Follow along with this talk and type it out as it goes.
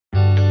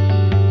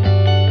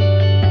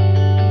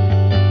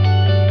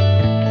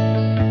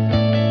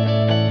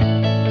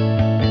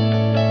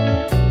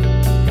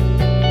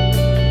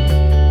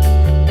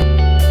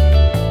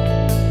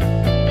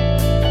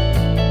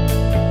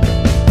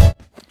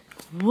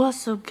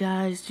What's up,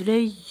 guys?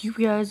 Today, you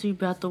guys are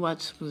about to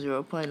watch some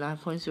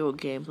 0.9.0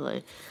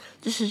 gameplay.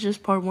 This is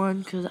just part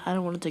 1 because I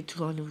don't want to take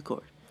too long to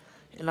record.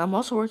 And I'm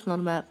also working on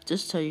a map,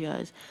 just to tell you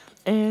guys.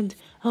 And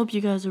I hope you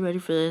guys are ready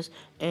for this.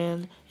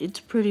 And it's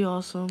pretty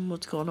awesome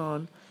what's going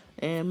on.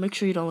 And make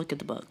sure you don't look at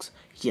the bugs.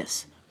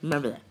 Yes,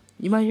 remember that.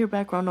 You might hear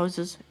background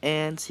noises,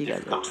 and see you guys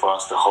later. Difficult for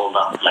us to hold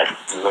up like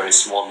a very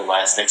small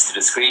device next to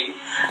the screen.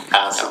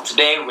 So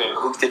today we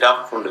hooked it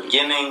up from the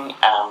beginning,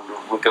 and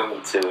we're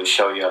going to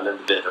show you a little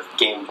bit of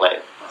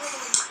gameplay.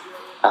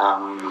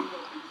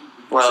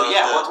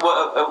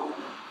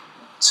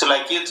 So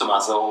like you,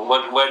 Tommaso,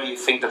 where do you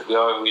think that we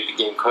are with the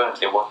game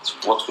currently? What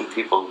will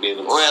people be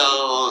able to see?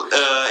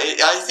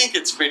 I think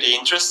it's pretty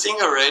interesting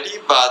already,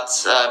 but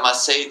I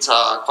must say it's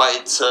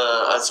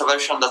a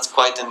version that's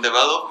quite in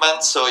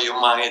development, so you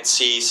might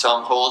see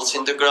some holes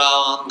in the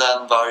ground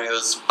and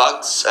various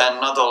bugs, and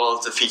not all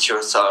of the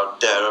features are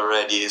there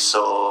already,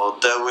 so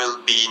there will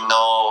be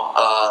no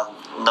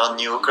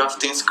new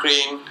crafting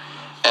screen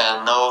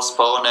and no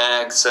spawn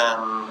eggs,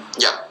 and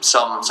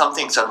some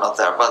things are not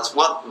there, but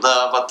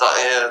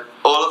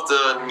all of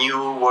the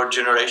new world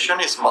generation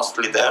is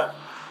mostly there,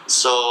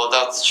 so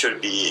that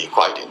should be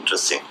quite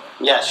interesting.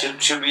 Yeah,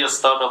 should we just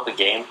start off the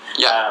game?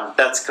 Yeah.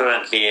 That's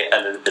currently a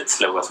little bit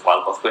slow as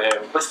well, but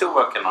we're still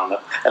working on it.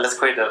 And let's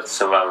create a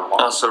survival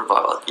one.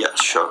 Survival, yeah,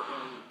 sure.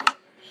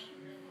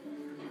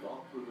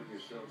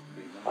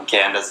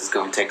 Okay, and this is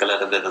going to take a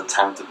little bit of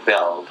time to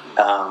build.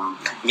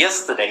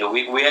 Yesterday,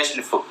 we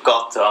actually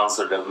forgot to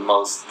answer the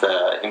most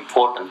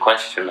important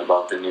question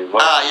about the new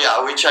version.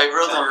 Which I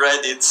wrote on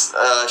Reddit.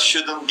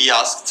 Shouldn't be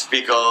asked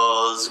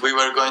because we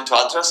were going to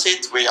address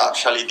it. We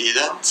actually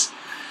didn't.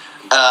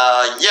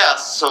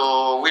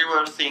 So we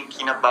were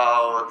thinking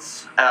about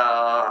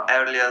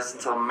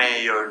earliest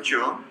May or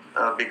June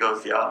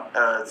because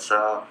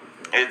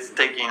it's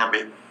taking a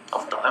bit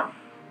of time.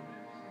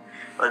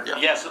 But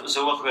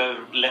so what we're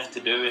left to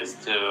do is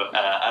to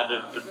add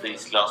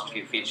these last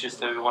few features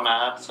that we want to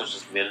add, such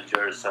as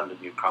villagers and the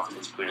new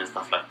crafting screen and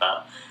stuff like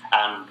that,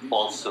 and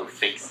also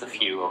fix a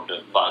few of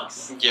the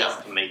bugs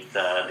just to make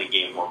the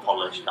game more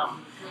polished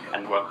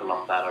and work a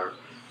lot better.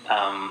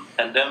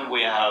 And then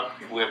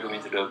we're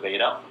going to do a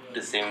beta,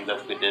 the same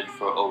that we did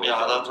for 08.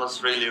 Yeah, that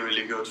was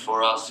really good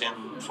for us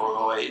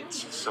for 08.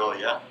 So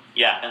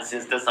yeah, and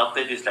since this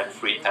update is like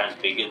 3 times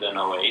bigger than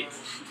 08.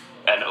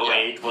 And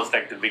 08 was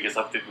like the biggest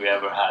update we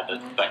ever had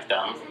back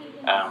then.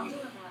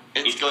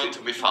 It's going to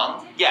be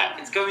fun. Yeah,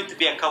 it's going to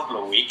be a couple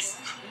of weeks.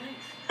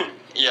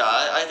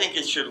 I think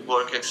it should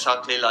work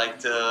exactly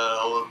like the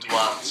old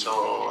one.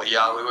 So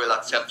we will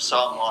accept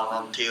someone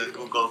until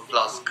Google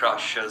Plus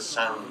crashes,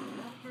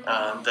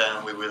 and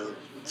then we will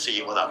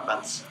see what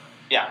happens.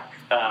 Yeah,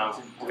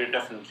 we're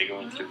definitely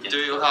going to look into it. Do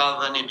you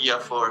have an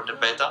idea for the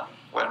beta?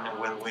 When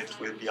it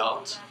will be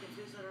out?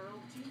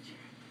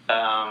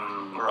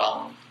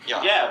 Around.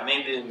 Yeah,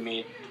 maybe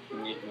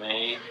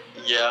mid-May.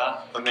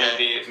 Yeah,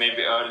 okay.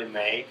 Maybe early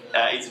May.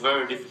 It's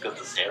very difficult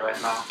to say right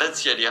now.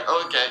 That's the idea.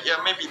 Okay,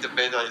 maybe the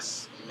beta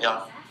is...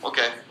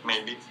 okay,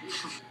 maybe.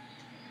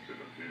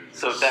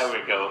 So there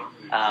we go.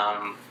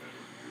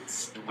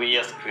 We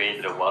just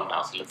created a world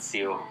now, so let's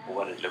see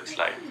what it looks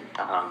like.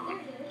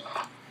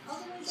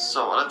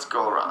 So let's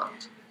go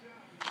around.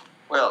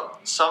 Well,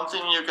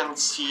 something you can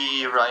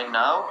see right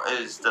now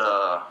is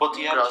the what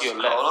do you have to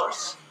your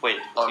colors. Left? Wait,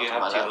 what do you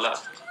have to your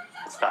left?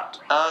 What's that?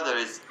 There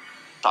is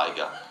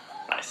taiga.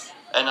 Nice.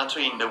 And a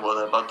tree in the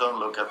water, but don't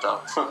look at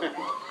that.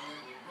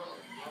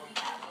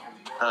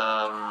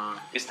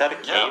 Is that a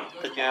cave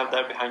that you have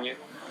there behind you?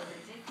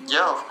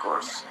 Yeah, of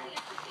course.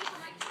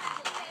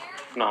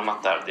 No,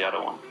 not there, the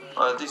other one.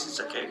 This is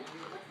a cave.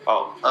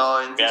 Oh,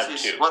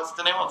 what's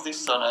the name of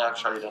this one? I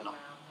actually don't know.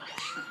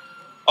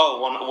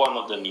 Oh, one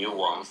of the new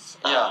ones.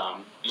 Yeah.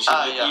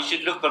 You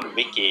should look on the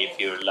wiki if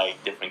you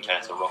like different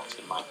kinds of rocks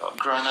in Minecraft.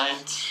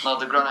 Granite. No,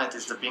 the granite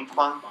is the pink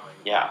one.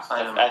 Yeah,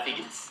 I think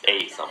it's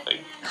A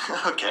something.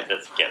 Okay.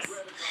 Let's guess.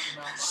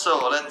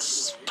 So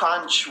let's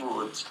punch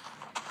wood.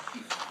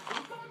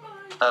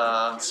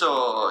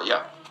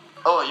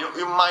 Oh,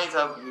 you might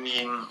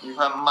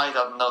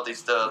have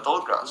noticed the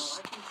tall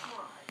grass.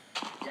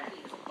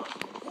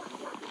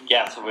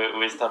 Yeah, so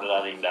we started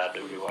adding that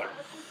everywhere.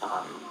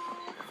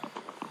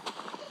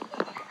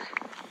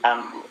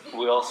 And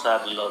we also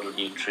had a lot of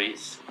new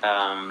trees.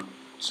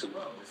 So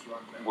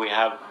we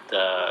have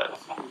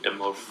the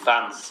more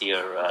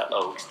fancier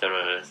oaks that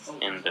are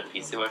in the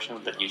PC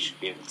version that you should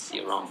be able to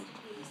see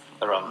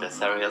around this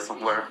area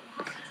somewhere,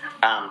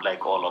 and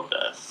like all of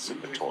the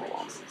super tall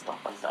ones and stuff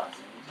like that.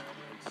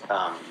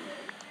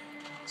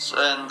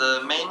 And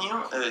the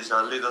menu is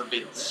a little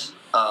bit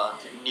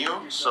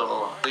new,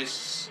 so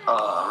this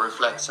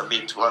reflects a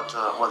bit what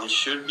it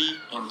should be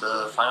in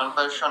the final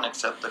version,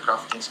 except the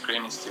crafting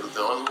screen is still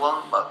the old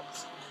one,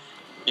 but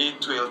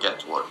it will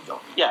get worked on.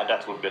 Yeah,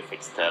 that will be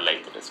fixed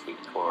later this week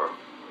or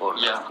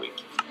next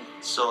week.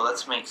 So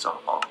let's make some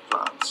oak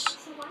plants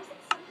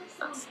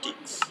and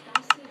sticks,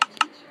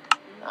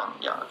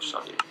 and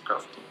actually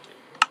crafting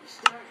table.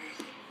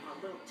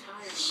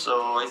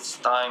 So it's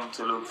time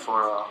to look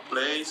for a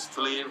place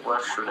to live.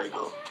 Where should I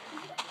go?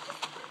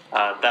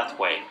 That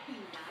way.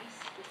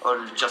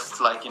 Or just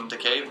like in the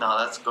cave? Now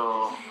let's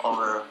go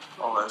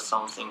over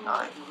something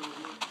like.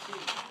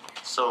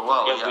 So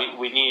wow, Yeah, yeah.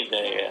 we need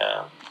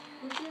a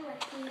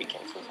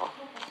pickaxe or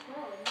something.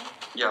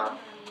 Yeah.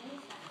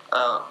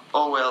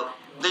 Oh well,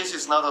 this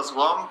is not a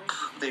swamp.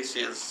 This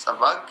is a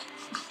bug.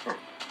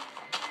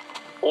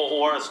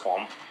 Or a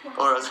swamp.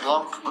 Or a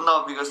swamp.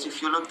 No, because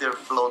if you look, they're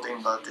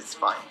floating, but it's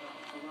fine.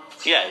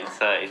 Yeah,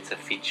 it's a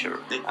feature.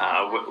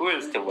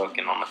 We're still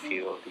working on a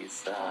few of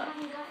these.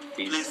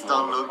 Please don't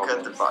smaller look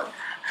at the problems.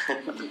 bug.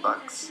 At the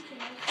bugs.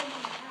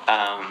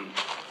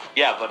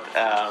 Yeah, but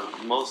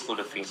most of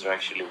the things are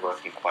actually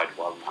working quite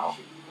well now.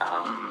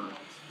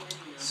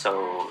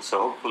 So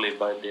hopefully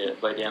by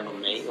the end of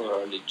May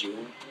or early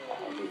June,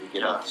 we will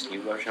get out this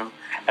new version.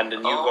 And the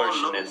new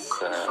version look, is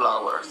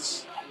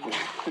flowers.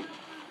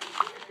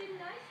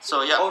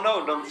 So yeah. Oh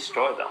no! Don't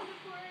destroy them.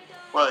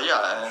 Well,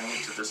 yeah, I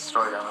need to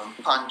destroy them and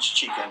punch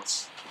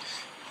chickens.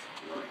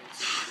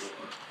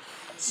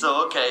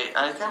 So okay,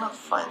 I cannot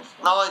find.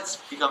 Now it's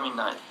becoming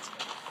night.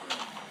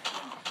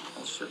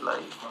 I should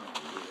like.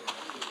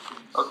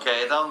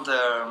 Okay, down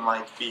there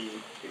might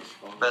be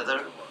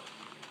better.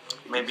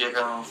 Maybe I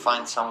can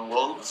find some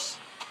wolves.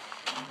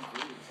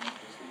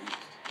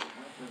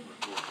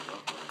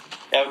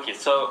 Yeah, okay,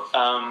 so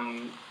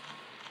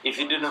if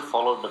you didn't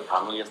follow the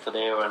panel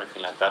yesterday or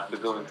anything like that, we're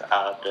going to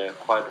add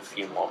quite a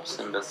few mobs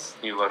in this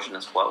new version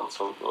as well.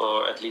 So,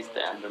 or at least the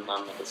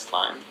Enderman and the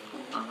slime.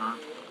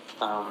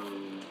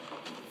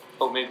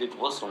 Or maybe it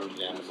was only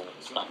the Enderman and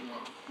the slime.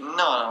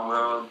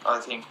 No, I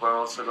think we're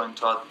also going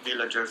to add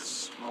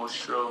villagers,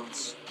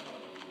 mushrooms.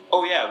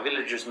 Oh yeah,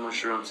 villagers,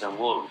 mushrooms, and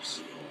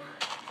wolves.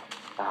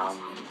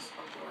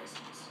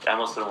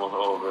 Most of them were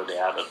already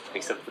added,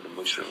 except for the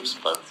mushrooms,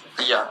 but...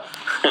 Yeah,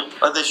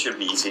 but they should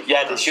be easy.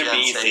 Yeah, they should be Jen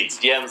easy.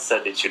 said. Jen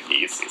said it should be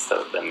easy,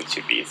 so then it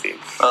should be easy.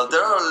 Well,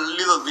 there are a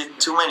little bit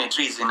too many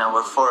trees in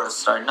our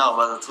forest right now,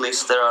 but at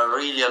least there are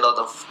really a lot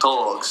of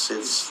tall oaks.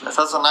 It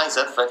has a nice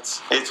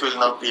effect. It will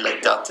not be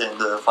like that in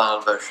the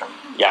final version.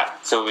 Yeah,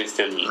 so we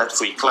still... Let's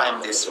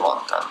climb this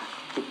mountain.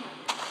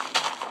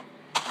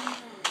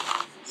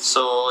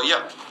 So,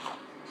 yeah.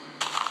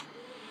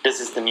 This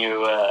is the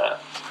new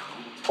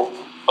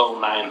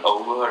 090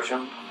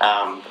 version.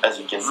 As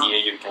you can see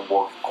here, you can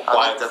walk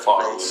quite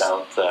far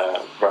without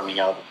running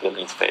out of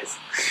building space.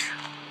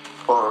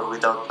 Or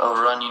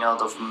running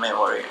out of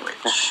memory,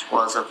 which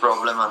was a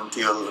problem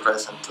until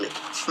recently.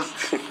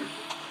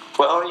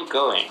 Where are you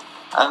going?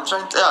 I'm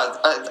trying to...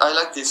 Yeah, I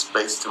like this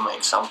place to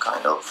make some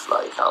kind of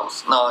like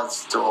house. No,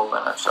 it's too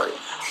open actually.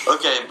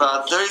 Okay,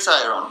 but there is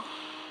iron.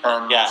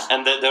 And yeah,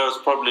 and there's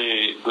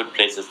probably good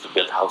places to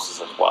build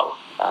houses as well.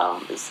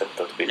 Except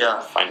that we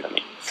didn't find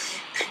any.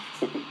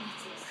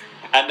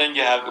 And then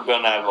we're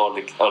gonna have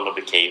all of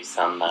the caves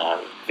and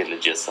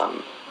villages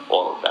and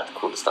all of that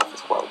cool stuff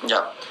as well.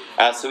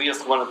 Yeah. So we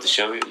just wanted to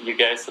show you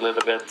guys a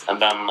little bit,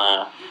 and then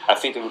I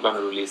think that we're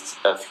gonna release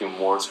a few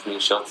more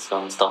screenshots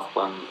and stuff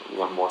when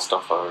more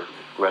stuff are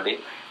ready.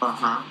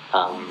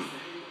 And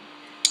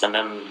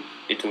then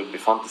it will be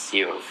fun to see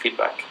your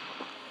feedback.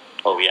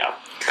 Oh yeah.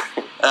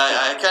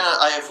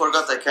 I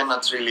forgot I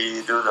cannot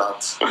really do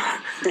that.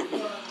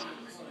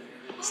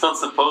 It's not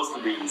supposed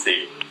to be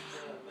easy.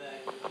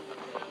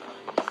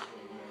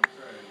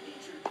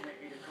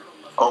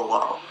 Oh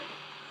wow.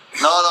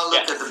 No, don't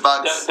look at the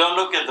bugs. Don't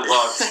look at the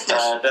bugs.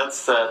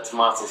 That's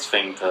Tomato's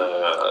thing to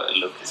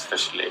look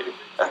especially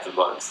at the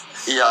bugs.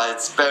 Yeah,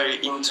 it's very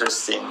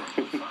interesting.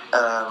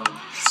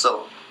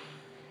 So.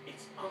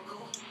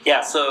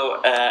 Yeah,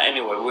 so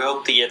anyway, we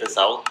hope to get this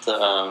out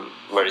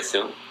very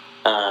soon.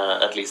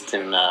 At least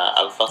in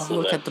alpha,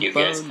 so that you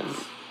guys can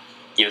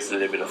give us a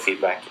little bit of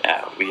feedback.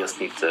 We just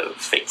need to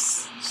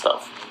fix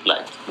stuff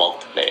like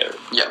multiplayer.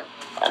 Yeah.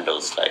 And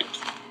those like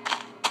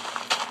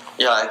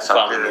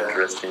exactly. fun,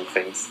 interesting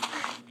things.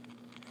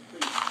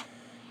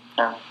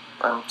 Yeah,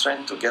 I'm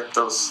trying to get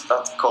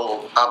that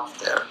coal up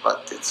there,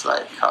 but it's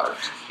like hard.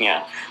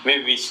 Yeah,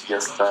 maybe we should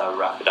just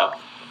wrap it up.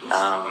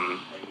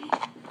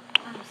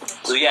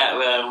 So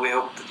yeah, we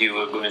hope that you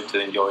are going to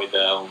enjoy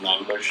the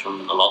online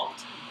version a lot.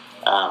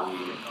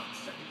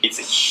 It's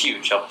a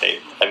huge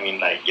update. I mean,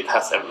 like, it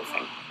has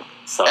everything.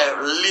 So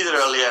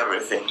literally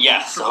everything.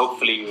 Yeah, so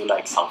hopefully you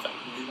like something.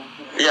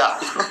 Yeah.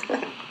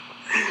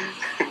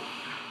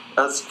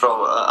 That's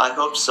probably. I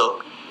hope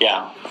so.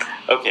 Yeah.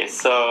 Okay,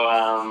 so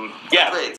yeah. Wait,